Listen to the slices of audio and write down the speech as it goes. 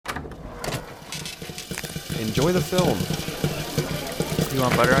enjoy the film. You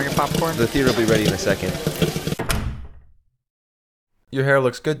want butter on your popcorn? The theater will be ready in a second. Your hair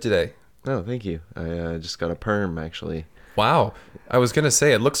looks good today. Oh, thank you. I just got a perm, actually. Wow. I was going to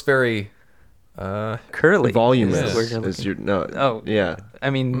say, it looks very... Curly. Voluminous. Is Is your, Oh, yeah. I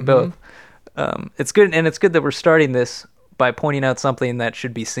mean, both. It's good, and it's good that we're starting this by pointing out something that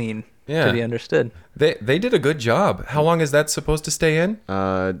should be seen to be understood. They did a good job. How long is that supposed to stay in?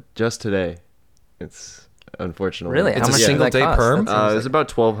 Just today. It's unfortunately. Really? It's How a much did single that day cost? perm? That seems It was about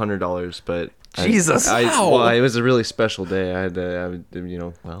 $1,200, but Jesus. Wow. It was a really special day. I had to,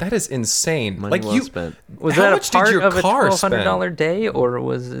 That is insane. money Like well you spent. Was how that much a part did your of a car $1,200 day, or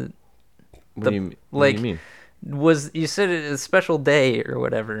was it? What do you like- mean? You said it was a special day or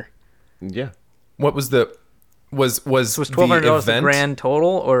whatever? Yeah. What was the was Was the $1,200 the event? grand total,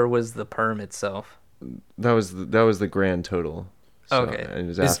 or was the perm itself? That was the grand total. So, Okay. and it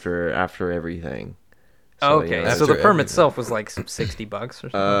was Is- after everything. Okay, yeah, so the after perm everything. itself was like $60 or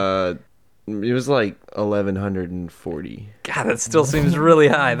something. It was like 1,140. God, that still seems really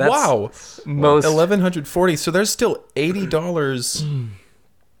high. That's Wow. most. 1140. So there's still $80.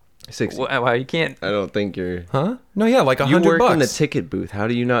 60. Wow, you can't. I don't think you're. Huh? No, yeah, like You $100. work in the ticket booth. How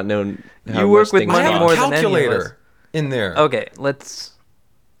do you not know? How You work much with things money I have more a than any of us. calculator in there. Okay,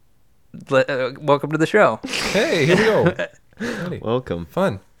 welcome to the show. Hey, here we go. Ready. Welcome.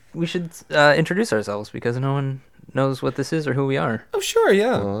 Fun. We should introduce ourselves because no one knows what this is or who we are. Oh, sure,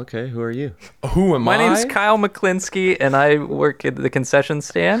 yeah. Well, okay. Who are you? Who am My I? name's Kyle McClinsky, and I work at the concession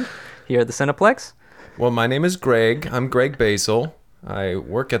stand here at the Cineplex. Well, my name is Greg. I'm Greg Basil. I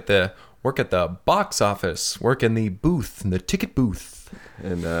work at the box office. Work in the booth, in the ticket booth.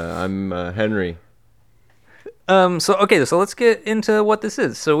 And I'm Henry. So let's get into what this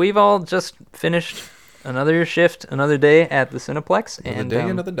is. So we've all just finished another shift, another day at the Cineplex, Another and day,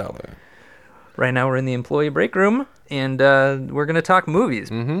 another dollar. right now we're in the employee break room, and we're gonna talk movies.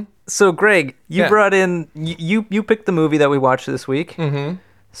 Mm-hmm. So Greg, you Yeah. brought in you picked the movie that we watched this week. Mm-hmm.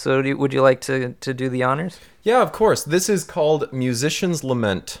 So would you like to do the honors? Yeah, of course. This is called Musician's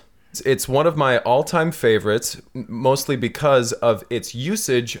Lament. It's one of my all-time favorites, mostly because of its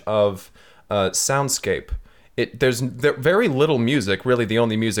usage of soundscape. There's very little music. Really, the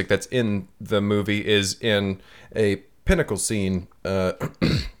only music that's in the movie is in a pinnacle scene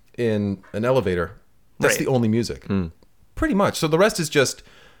in an elevator. That's Right. the only music, pretty much. So the rest is just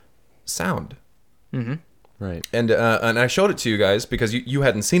sound. Right. And I showed it to you guys because you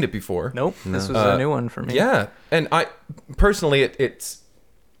hadn't seen it before. Nope, this was a new one for me. Yeah, and I personally, it's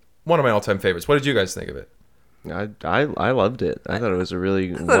one of my all-time favorites. What did you guys think of it? I loved it. I thought it was a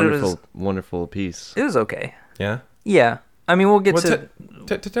really thought it was- wonderful piece. It was okay. Yeah. Yeah, I mean we'll get Well, to.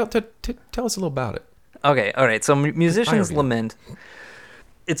 tell us a little about it. Okay, all right. So Musician's Irony. Lament.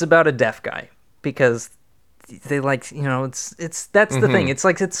 It's about a deaf guy because they like it's that's the thing. It's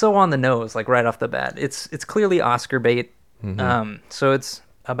like it's so on the nose, like right off the bat. It's clearly Oscar bait. So it's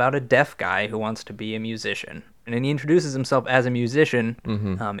about a deaf guy who wants to be a musician, and then he introduces himself as a musician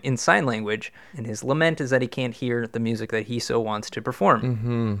in sign language. And his lament is that he can't hear the music that he so wants to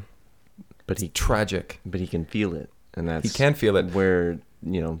perform. But he Tragic. can feel it, and that's He can feel it. Where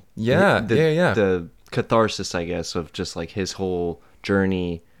Yeah, the, yeah. the catharsis, I guess, of just like his whole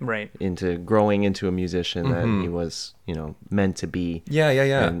journey Right. into growing into a musician that he was meant to be. Yeah.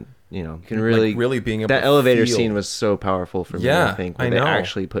 And can really really being able that to elevator feel. scene was so powerful for me. Yeah, I think I when they know.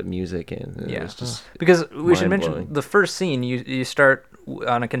 actually put music in. And Yeah. it was just Because we should mention mind-blowing. the first scene. You start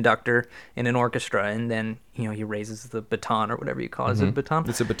on a conductor in an orchestra, and then he raises the baton or whatever you call it. Is it a baton?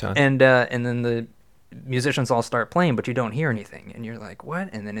 It's a baton. And then the musicians all start playing, but you don't hear anything, and you're like, "What?"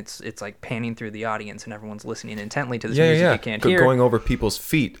 And then it's like panning through the audience, and everyone's listening intently to this music you can't hear. Going over people's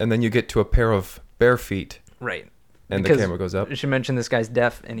feet, and then you get to a pair of bare feet, Right. and Because the camera goes up. We should mention this guy's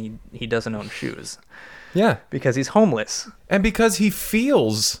deaf, and he doesn't own shoes Yeah, because he's homeless. and because he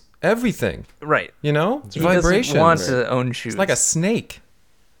feels everything, Right. he He vibrations. doesn't want to own shoes. It's like a snake.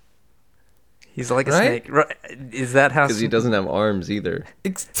 He's like a Right? snake. Right. Is that how? because he doesn't have arms either.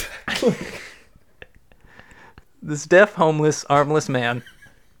 This deaf, homeless, armless man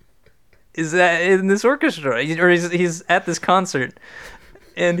is in this orchestra, or he's at this concert,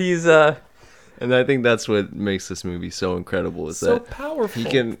 and he's And I think that's what makes this movie so incredible is So that powerful. he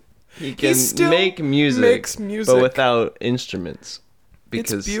can still make music, makes music. but without instruments.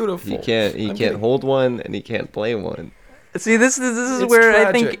 Because beautiful. He can't I'm can't getting- hold one and he can't play one. see this is It's where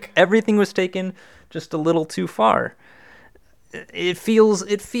I think tragic. everything was taken just a little too far. It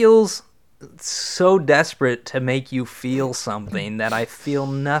feels so desperate to make you feel something that I feel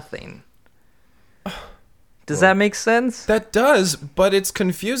nothing. Does that make sense? That does, but it's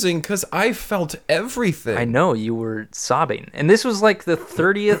confusing because I felt everything. I know you were sobbing, and this was like the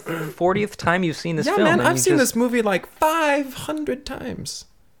 30th, 40th time you've seen this Yeah, film. man, and I've you seen just- this movie like 500 times.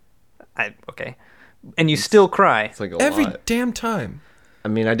 Okay, and you still cry. It's like a Every lot. damn time. I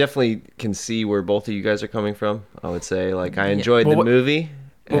mean, I definitely can see where both of you guys are coming from. I would say, like, I enjoyed Well, the what- movie,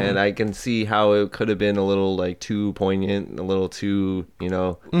 and I can see how it could have been a little, like, too poignant, a little too,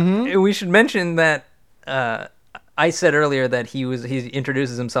 We should mention that I said earlier that he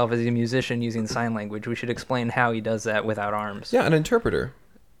introduces himself as a musician using sign language. We should explain how he does that without arms. Yeah, an interpreter.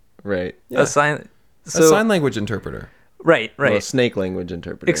 right. Yeah. A sign. A So sign language interpreter. right. Well, a snake language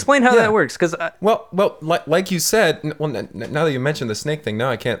interpreter. Explain how Yeah. that works, because Well, like you said, now that you mentioned the snake thing, now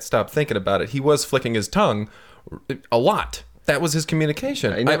I can't stop thinking about it. He was flicking his tongue a lot. That was his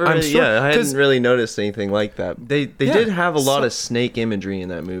communication. I never I'm really, sure, I 'cause hadn't really noticed anything like that. They Yeah, did have a lot so- of snake imagery in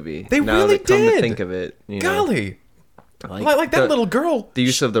that movie. They now really that come did. to think of it, Golly. Like that little girl. the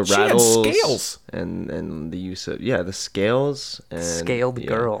use of the she had rattles, scales. and the use of the scales and scaled yeah.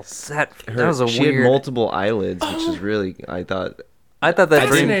 girls. That Her- was a she weird. had multiple eyelids, which is really I thought I thought that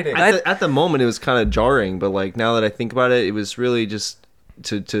dream. Fascinating. at the moment it was kind of jarring, but like now that I think about it, it was really just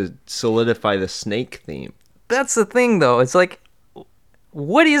to solidify the snake theme. That's the thing, though. It's like,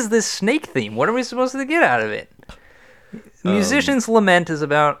 what is this snake theme? What are we supposed to get out of it? Musician's Lament is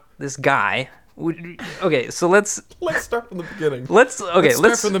about this guy. Okay, so let's Start from the beginning. let's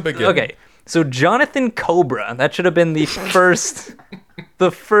start from the beginning. Okay, so Jonathan Cobra. That should have been the first,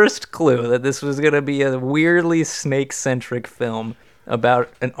 the first clue that this was gonna be a weirdly snake-centric film about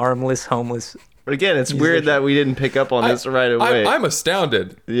an armless, homeless. But again, it's weird that we didn't pick up on this right away. I'm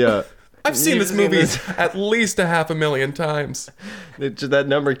astounded. yeah. I've seen You've this movie this- at least 500,000 times. that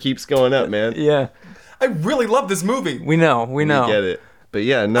number keeps going up, man. Yeah, I really love this movie. we know. We get it. But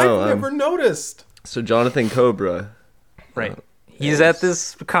yeah, no. I've never noticed. So Jonathan Cobra. Right. He's at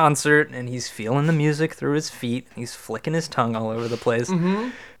this concert and he's feeling the music through his feet. He's flicking his tongue all over the place. Mm-hmm.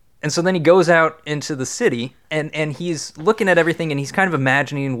 And so then he goes out into the city and he's looking at everything and he's kind of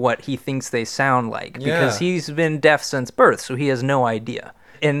imagining what he thinks they sound like because Yeah. he's been deaf since birth, so he has no idea.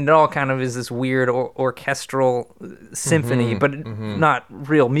 And it all kind of is this weird orchestral symphony, but not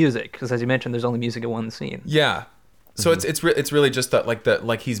real music because, as you mentioned, there's only music in one scene. Yeah. So it's really just that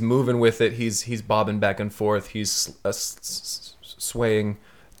like he's moving with it. He's bobbing back and forth. He's swaying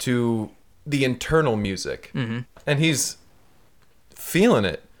to the internal music, and he's feeling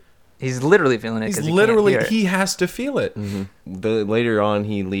it. He's literally feeling it. He's 'cause he literally can't hear it. he has to feel it. Later on,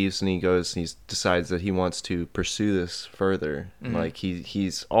 he leaves and he decides that he wants to pursue this further. Like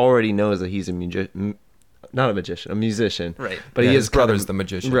he's already knows that he's a musician. Right. But Yeah, he his is brother's kind of- the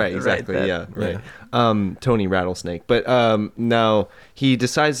magician. Right, exactly. that- yeah, right. Tony Rattlesnake. But now he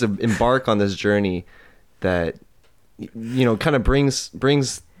decides to embark on this journey that kind of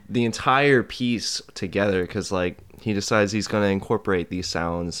brings the entire piece together because like he decides he's going to incorporate these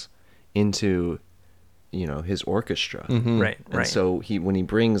sounds into his orchestra. Right, And right. so when he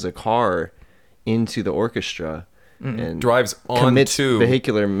brings a car into the orchestra and Drives commits onto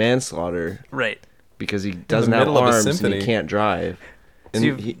vehicular manslaughter Right. because he doesn't have middle of a arms and symphony. he can't drive. And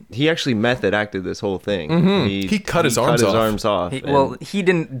So he actually method acted this whole thing. He cut his arms off. Well, he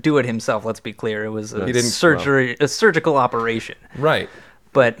didn't do it himself. Let's be clear. It was a didn't- surgical operation. Right.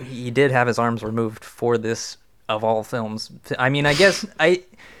 But he did have his arms removed for this, of all films. I mean, I guess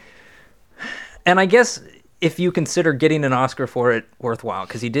if you consider getting an Oscar for it worthwhile,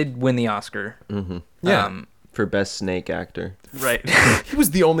 because he did win the Oscar. Yeah. for best snake actor. Right. He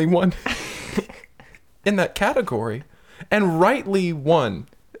was the only one in that category, and rightly won.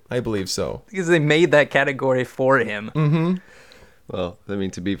 I believe so. Because they made that category for him. Well, I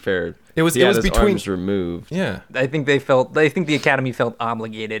mean, to be fair, It was- he it had was his between- arms removed. Yeah. I think the Academy felt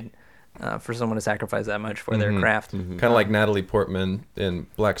obligated for someone to sacrifice that much for their craft. Kind of like Natalie Portman in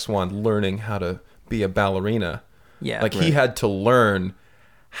Black Swan learning how to be a ballerina. Yeah. Like he had to learn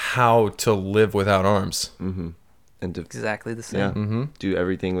how to live without arms And to exactly the same. yeah, do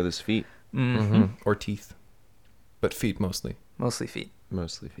everything with his feet, or teeth, but feet mostly. Mostly feet.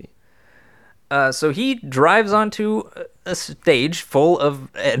 mostly feet. So he drives onto a stage full of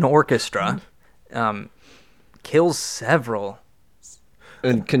an orchestra, kills several.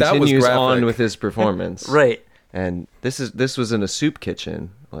 And was continues graphic. on with his performance. Right. And this was in a soup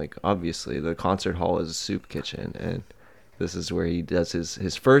kitchen. Like obviously the concert hall is a soup kitchen, and this is where he does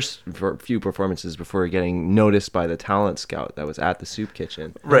his first few performances before getting noticed by the talent scout that was at the soup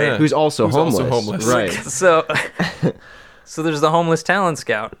kitchen. Right. Yeah. Who's also Who's homeless. also homeless. Right. So, so there's the homeless talent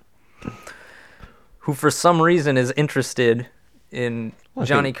scout, who for some reason is interested in I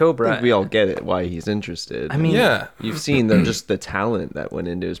Johnny think- Cobra. I think we all get it why he's interested. I mean- Yeah. you've seen just the talent that went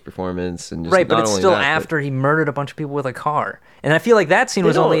into his performance, and just right, but not it's only still that, but after he murdered a bunch of people with a car, and I feel like that scene they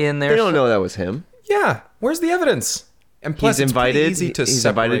was don't- only in there. They don't know that was him. Yeah. Where's the evidence? And plus, He's it's pretty invited. easy to He's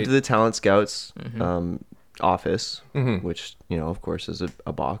separate. invited to the talent scouts Mm-hmm. office, Mm-hmm. which of course is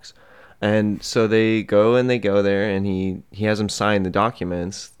a box. And so they go there, and he has him sign the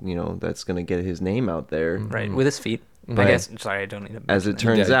documents. That's going to get his name out there. Right, with his feet. I But guess. Sorry, I don't need to. As it mention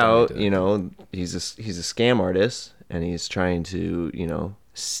turns Yeah, you out, don't need to. he's a scam artist, and he's trying to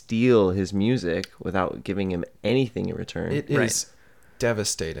steal his music without giving him anything in return. It is Right.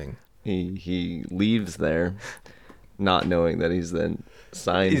 devastating. He leaves there, not knowing that he's then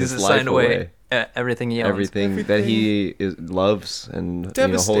signed He's his just life signed away everything he owns, everything that he loves and holds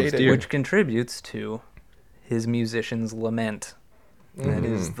Devastating. dear. which contributes to his musician's lament. That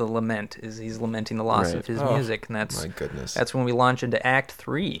is the lament. Is he's lamenting the loss Right. of his Oh, music, and that's My goodness. that's when we launch into Act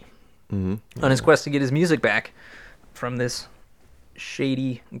 3 Mhm. on his quest to get his music back from this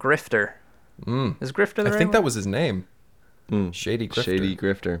shady grifter. Is grifter the I right think word? that was his name. Mm. Shady Grifter. Shady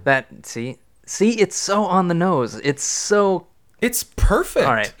grifter. That see, it's so on the nose. It's so It's perfect.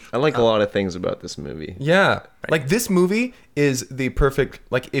 all right. I like a lot of things about this movie. Yeah. Like this movie is the perfect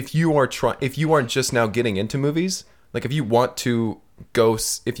like if you aren't just now getting into movies, like if you want to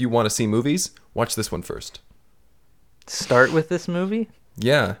if you want to see movies, watch this one first. Start with this movie.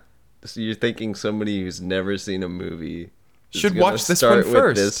 Yeah. So you're thinking somebody who's never seen a movie is Should gonna watch this start one with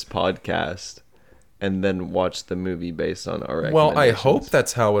first. this podcast, and then watch the movie based on our recommendations. Well, I hope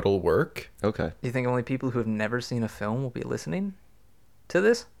that's how it'll work. Okay. Do you think only people who have never seen a film will be listening to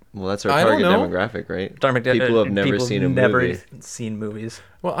this? Well, that's our I don't target know. demographic, right? Target People who have never people seen a never movie. seen movies.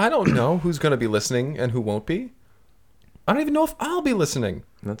 Well, I don't know who's going to be listening and who won't be. I don't even know if I'll be listening.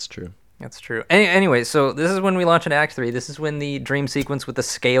 That's true. That's true. Anyway, so this is when we launch into Act 3. This is when the dream sequence with the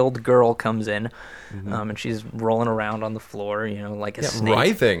scaled girl comes in, and she's rolling around on the floor, like a Yeah, snake.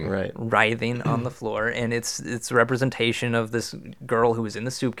 writhing. Right. Writhing on the floor, and it's a representation of this girl who was in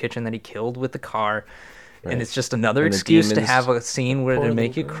the soup kitchen that he killed with the car, Right. and it's just another And the excuse to demons- have a scene where Poor to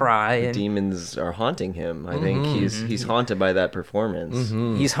make you little girl. cry. The And demons are haunting him. I think he's haunted by that performance.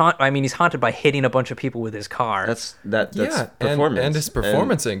 he's haunted by hitting a bunch of people with his car. That's Yeah, performance. and his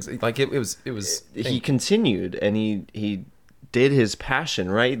performancing, like it was. He continued, and he did his passion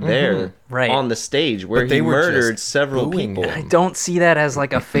right there, Right. on the stage where But they he were murdered just several booing people. him. I don't see that as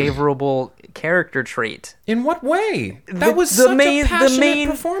like a favorable character trait. In what way? That was such a passionate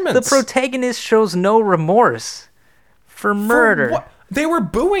performance. The protagonist shows no remorse for For murder. what? They were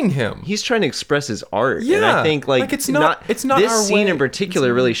booing him. He's trying to express his art, and Yeah, I think like, it's not this our scene way. in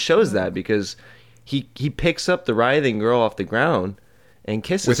particular really shows that because he picks up the writhing girl off the ground and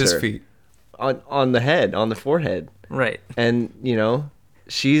kisses With his her feet. on the head, on the forehead, Right. and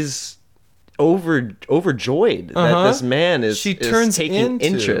she's overjoyed that Uh-huh. this man is She is turns taking into-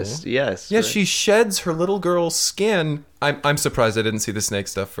 interest. Yes, Yeah, right. she sheds her little girl's skin. I'm surprised I didn't see the snake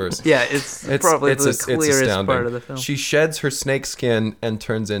stuff first. Yeah, it's probably the clearest part of the film. She sheds her snake skin and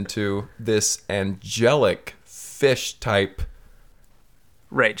turns into this angelic fish type.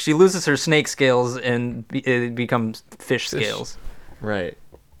 Right. She loses her snake scales and it becomes fish scales. Right.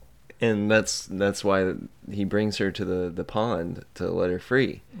 And that's why he brings her to the pond to let her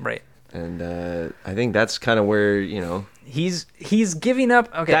free. Right. And I think that's kind of where, He's giving up.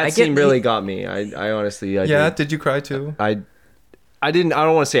 Okay, that I get scene really got me. I honestly, Did you cry too? I don't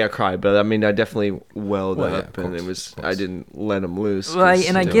want to say I cried, but I mean, I definitely welled Well, yeah, up, of and course, I didn't let him loose. Well, 'cause,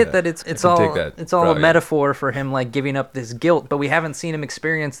 and I you know, get that it's I can all take that it's all route, a yeah. metaphor for him like giving up this guilt, but we haven't seen him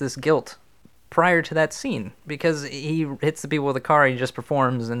experience this guilt prior to that scene because he hits the people with a car, he just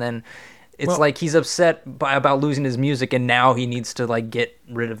performs, and then it's Well- like he's upset about losing his music, and now he needs to like get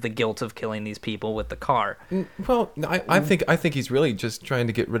rid of the guilt of killing these people with the car. Well, I think he's really just trying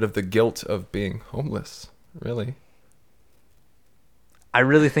to get rid of the guilt of being homeless. Really. I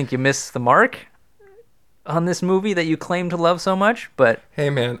really think you missed the mark on this movie that you claim to love so much, but Hey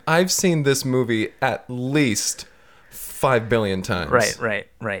man, I've seen this movie at least 5 billion times.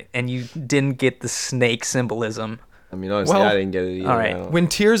 right, and you didn't get the snake symbolism. I mean, honestly, Well, I didn't get it either. all right. I don't- When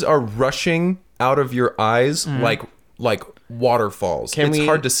tears are rushing out of your eyes like waterfalls, it's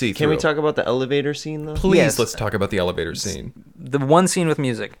hard to see Can we through. talk about the elevator scene though? Please, Yes. let's talk about the elevator scene. The one scene with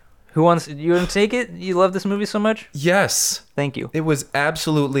music. Who wants? You want to take it? You love this movie so much. Yes, Thank you. it was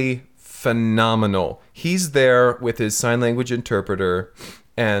absolutely phenomenal. He's there with his sign language interpreter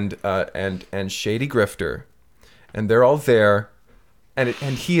and Shady Grifter, and they're all there, and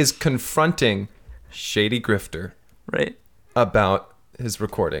he is confronting Shady Grifter Right. about his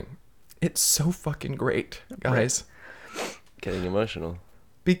recording. It's so fucking great, guys. Getting emotional.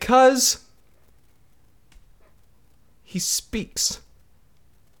 Because he speaks.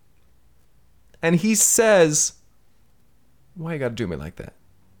 And he says, why you gotta do me like that?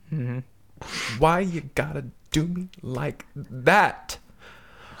 Why you gotta do me like that?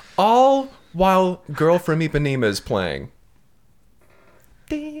 All while Girl from Ipanema is playing.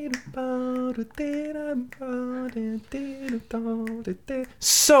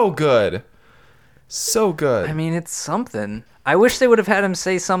 So good. So good. I mean, it's something. I wish they would have had him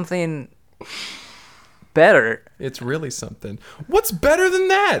say something better. It's really something. What's better than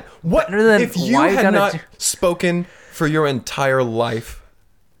that? What Better than if you why you had gotta not do- spoken for your entire life,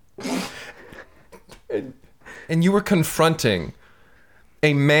 and you were confronting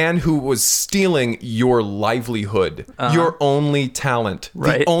a man who was stealing your livelihood, your only talent,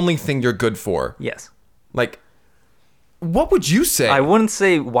 Right. the only thing you're good for? Yes. Like, what would you say? I wouldn't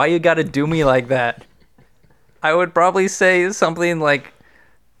say, why you gotta do me like that. I would probably say something like,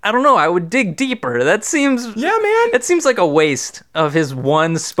 I don't know, I would dig deeper. That seems... Yeah, man. It seems like a waste of his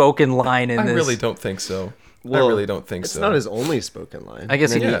one spoken line in I this. really don't think so. Well, I really don't think it's so. not his only spoken line. I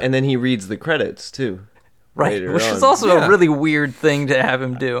guess and then he- and then he reads the credits too. Right, later which is on. also Yeah. a really weird thing to have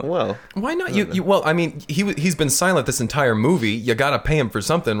him do. Well, Why not? You well, I mean, he's been silent this entire movie. You gotta pay him for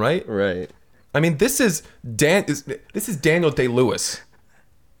something, right? right. I mean, this is Daniel Day-Lewis.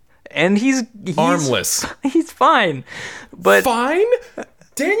 And he's Armless. He's fine. But Fine?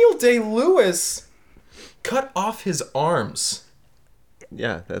 Daniel Day-Lewis cut off his arms.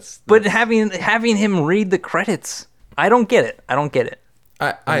 Yeah, that's. but having him read the credits, I don't get it. I don't get it.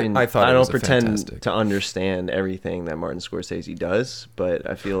 I mean, thought I it don't was pretend fantastic. to understand everything that Martin Scorsese does, but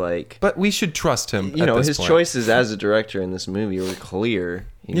I feel like But we should trust him. you at know this his point. choices as a director in this movie were clear.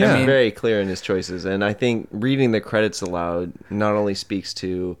 He Yeah. was very clear in his choices, and I think reading the credits aloud not only speaks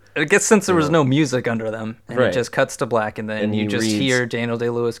to I guess since there was no music under them, and it Right. just cuts to black, and then And you he just reads- hear Daniel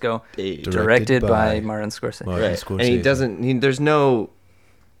Day-Lewis go, Directed directed by by Martin Scorsese. Martin right, Scorsese. and he doesn't. There's no.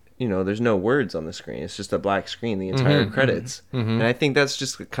 There's no words on the screen. It's just a black screen, the entire credits. And I think that's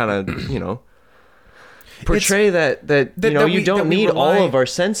just kind of, portray that you don't need all of our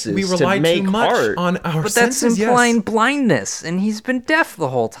senses We to rely make too much art. on our But that's senses. implying Yes. blindness, and he's been deaf the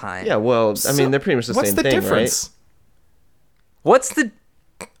whole time. Yeah, well, I mean, they're pretty much the What's same the thing, difference?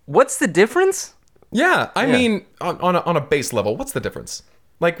 What's the difference? Yeah, I Yeah. mean, on a base level, what's the difference?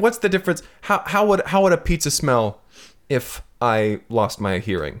 Like, what's the difference? How would a pizza smell if I lost my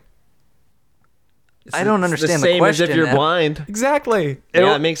hearing? I don't It's understand the the same question. as if you're Ed. blind. Exactly.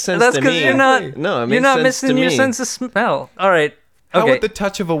 Yeah, it makes sense That's to because me. you're not. No, it makes you're not sense missing to your me. sense of smell. All right. How Okay. would the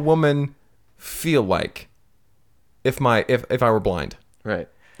touch of a woman feel like if I were blind? Right.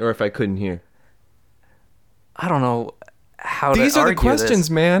 Or if I couldn't hear. I don't know how These to are the argue questions, this.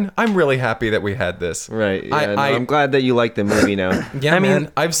 man. I'm really happy that we had this. Right. Yeah, I- I'm glad that you like the movie now. Yeah, I mean-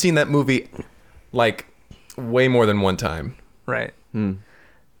 man. I've seen that movie like way more than one time, Right.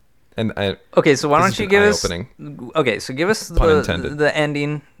 and Okay, so why This don't has you been give us? eye-opening. Okay, so give us Pun intended. the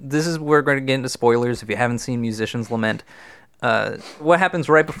ending. This is we're going to get into spoilers if you haven't seen Musician's Lament. What happens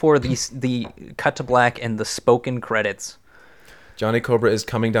right before the cut to black and the spoken credits? Johnny Cobra is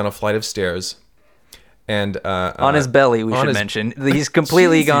coming down a flight of stairs, and On his belly, we on should his- mention. He's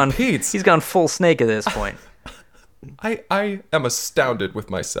completely Jeezy gone. Pete's. He's gone full snake at this point. I am astounded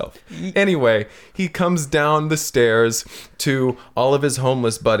with myself. Anyway, he comes down the stairs to all of his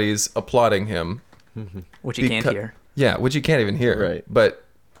homeless buddies applauding him. Which you can't Beca- hear. Yeah, which you can't even hear. Right. But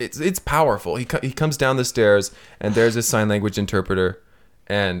it's powerful. He comes down the stairs, and there's his sign language interpreter,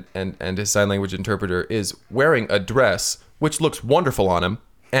 and his sign language interpreter is wearing a dress which looks wonderful on him,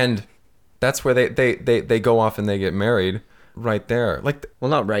 and that's where they go off and they get married right there. Like,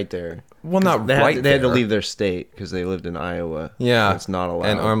 Well, not right there. well, not They right had, they had to there. leave their state because they lived in Iowa. Yeah, It's not allowed.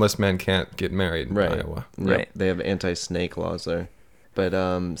 And armless men can't get married in right. Iowa. Yep, Right. They have anti-snake laws there. But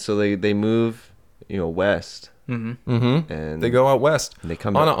so they move, west. Mm-hmm. And They go out west. They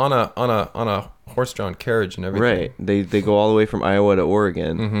come on up- a horse-drawn carriage and everything. Right. They go all the way from Iowa to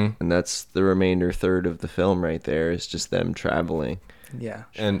Oregon, Mm-hmm. and that's the remainder third of the film right there. Is just them traveling. Yeah.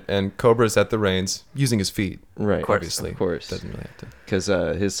 And Cobra's at the reins using his feet. Right. Obviously, Of course. doesn't really have to. Because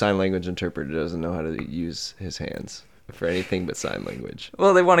his sign language interpreter doesn't know how to use his hands for anything but sign language.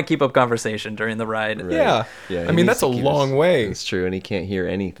 Well, they want to keep up conversation during the ride. Right. Yeah. Yeah. I he mean, needs that's to a keep long his- way. It's true, and he can't hear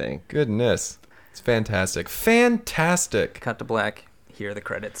anything. Goodness, it's fantastic, fantastic. Cut to black. Hear the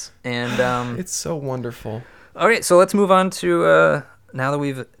credits. And It's so wonderful. all right, so let's move on to now that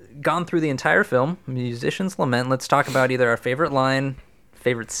we've gone through the entire film, Musician's Lament. Let's talk about either our favorite line,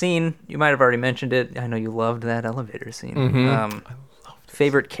 favorite scene. You might have already mentioned it. I know you loved that elevator scene. Mm-hmm.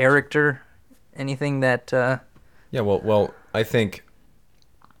 Favorite character, anything that Yeah, well, I think.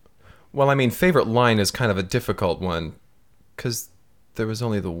 Well, I mean, favorite line is kind of a difficult one, because there was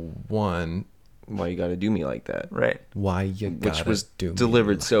only the one. Why you gotta do me like that? Right. Why you gotta Which was do me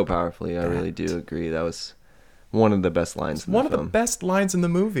delivered like so powerfully. I really do agree. That was one of the best lines in one the of the film. best lines in the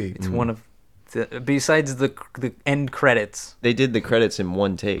movie. It's one of besides the end credits. They did the credits in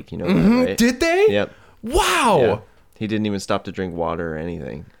one take, you know Mhm, that, right? Did they? Yep. Wow. Yeah. He didn't even stop to drink water or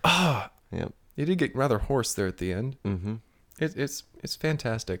anything. Yep. You did get rather hoarse there at the end. Mm-hmm. It's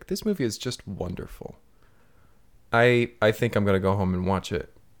fantastic. This movie is just wonderful. I think I'm gonna go home and watch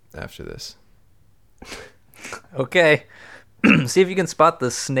it after this. Okay. See if you can spot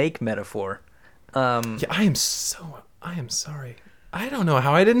the snake metaphor. Yeah, I am sorry. I don't know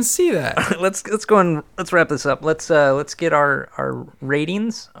how I didn't see that. Let's go and let's wrap this up. Let's get our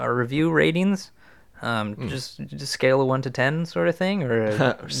ratings, our review ratings. Just scale of 1 to 10 sort of thing, or a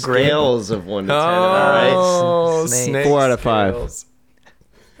grade? Scales of 1 to 10. Oh, All right. Snake. 4 out of 5. scales.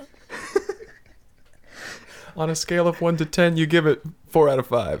 On a scale of 1 to 10, you give it 4 out of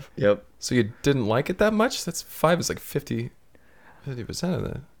 5. Yep. So you didn't like it that much? That's 5 is like 50% of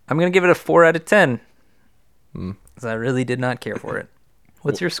that. I'm gonna give it a 4 out of 10. 'Cause I really did not care for it.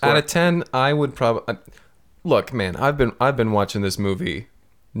 What's your score? Out of 10, I would probably look, man. I've been watching this movie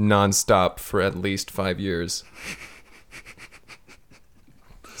nonstop for at least 5 years,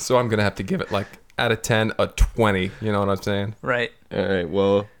 so I'm gonna have to give it like out of 10 a 20. You know what I'm saying? Right. All right.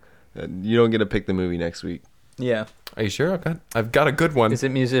 Well, you don't get to pick the movie next week. Yeah. Are you sure? I've got a good one. Is it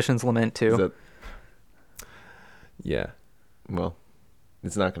Musician's Lament too? Is that, Yeah, well,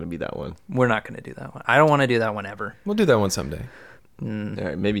 it's not going to be that one. We're not gonna do that one. I don't want to do that one ever. we'll do that one someday. All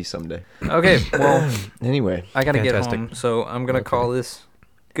right. Maybe someday. Okay. Well, Anyway. I gotta Fantastic. get home, so I'm gonna call this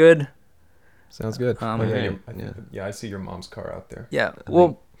good. Sounds good. Um, Oh, yeah, yeah. yeah, I see your mom's car out there. Yeah.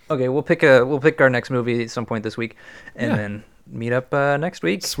 We'll pick our next movie at some point this week, and Yeah. then meet up next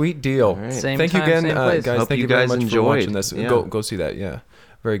week. Sweet deal. All right. Same Thank you time, again, same place. guys. Hope Thank you you very guys much for enjoyed. watching this. Yeah. Go see that. Yeah,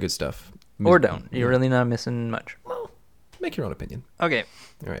 very good stuff. Or don't. You're really not missing much. Make your own opinion. Okay.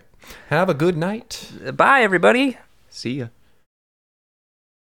 All right. Have a good night. Bye, everybody. See ya.